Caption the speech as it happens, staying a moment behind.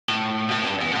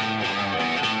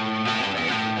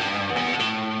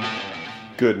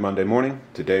Good Monday morning.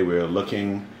 Today we're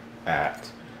looking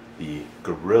at the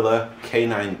Gorilla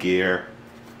Canine Gear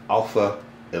Alpha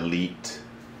Elite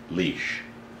Leash.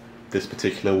 This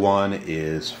particular one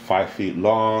is 5 feet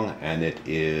long and it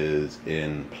is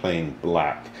in plain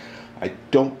black. I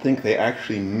don't think they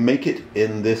actually make it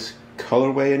in this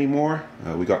colorway anymore.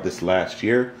 We got this last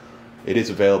year. It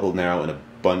is available now in a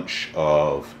bunch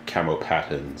of camo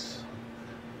patterns,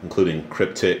 including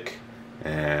cryptic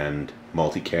and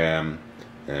multicam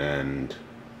and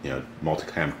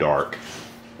multicam dark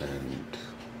and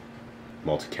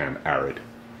multicam arid.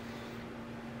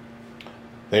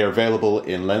 They are available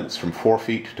in lengths from 4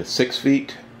 feet to 6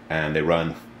 feet, and they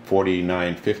run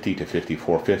 $49.50 to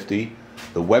 $54.50.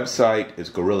 The website is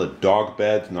Gorilla Dog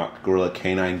Beds, not Gorilla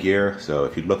Canine Gear, so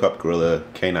if you look up Gorilla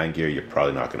Canine Gear, you're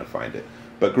probably not going to find it.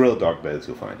 But Gorilla Dog Beds,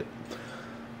 you'll find it.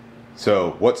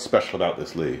 So, what's special about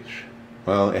this leash?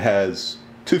 Well, it has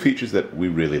two features that we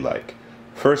really like.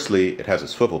 Firstly, it has a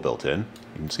swivel built in.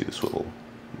 You can see the swivel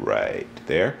right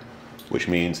there, which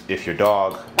means if your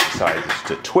dog decides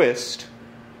to twist,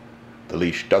 the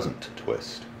leash doesn't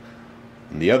twist.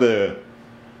 And the other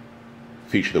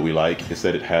feature that we like is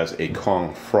that it has a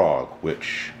Kong frog,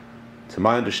 which, to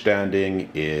my understanding,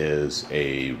 is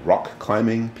a rock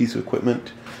climbing piece of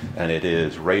equipment, and it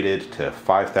is rated to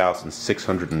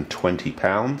 5,620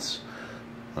 pounds.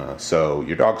 So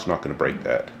your dog's not going to break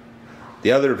that.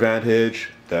 The other advantage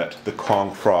that the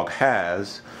Kong frog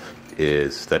has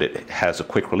is that it has a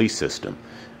quick release system.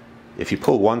 If you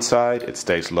pull one side, it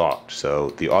stays locked,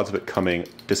 so the odds of it coming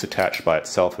disattached by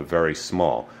itself are very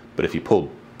small. But if you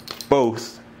pull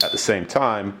both at the same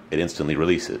time, it instantly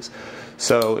releases.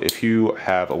 So if you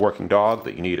have a working dog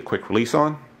that you need a quick release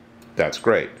on, that's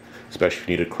great, especially if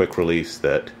you need a quick release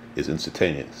that is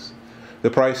instantaneous.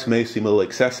 The price may seem a little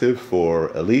excessive for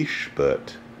a leash,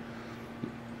 but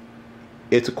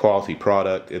it's a quality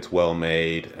product, it's well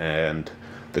made, and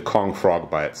the Kong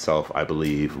frog by itself, I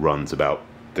believe, runs about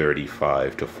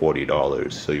 $35 to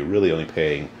 $40. So you're really only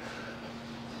paying,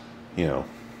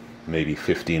 maybe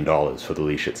 $15 for the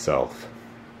leash itself.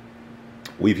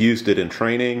 We've used it in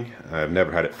training. I've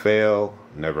never had it fail,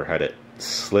 never had it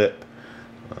slip,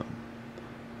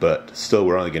 but still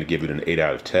we're only going to give it an 8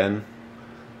 out of 10.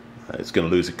 It's going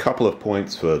to lose a couple of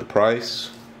points for the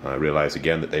price. I realize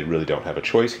again that they really don't have a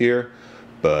choice here,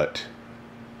 but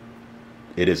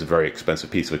it is a very expensive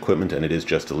piece of equipment and it is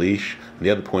just a leash. And the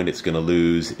other point it's going to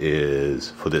lose is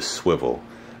for this swivel.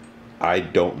 I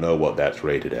don't know what that's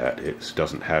rated at. It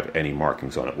doesn't have any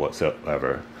markings on it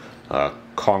whatsoever.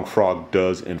 Kong frog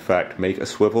does in fact make a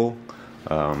swivel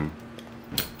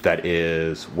that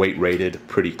is weight rated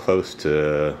pretty close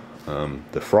to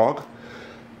the frog,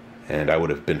 and I would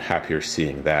have been happier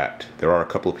seeing that. There are a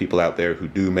couple of people out there who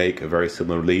do make a very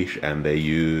similar leash and they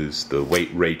use the weight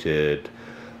rated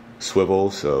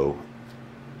swivel, so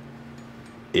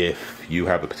if you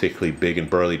have a particularly big and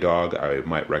burly dog, I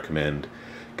might recommend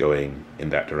going in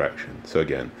that direction. So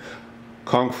again,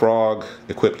 Kong frog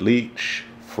equipped leash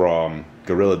from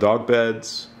Gorilla Dog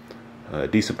Beds, a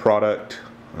decent product,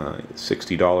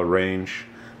 $60 range,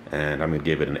 and I'm going to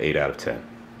give it an 8 out of 10.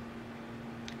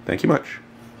 Thank you much.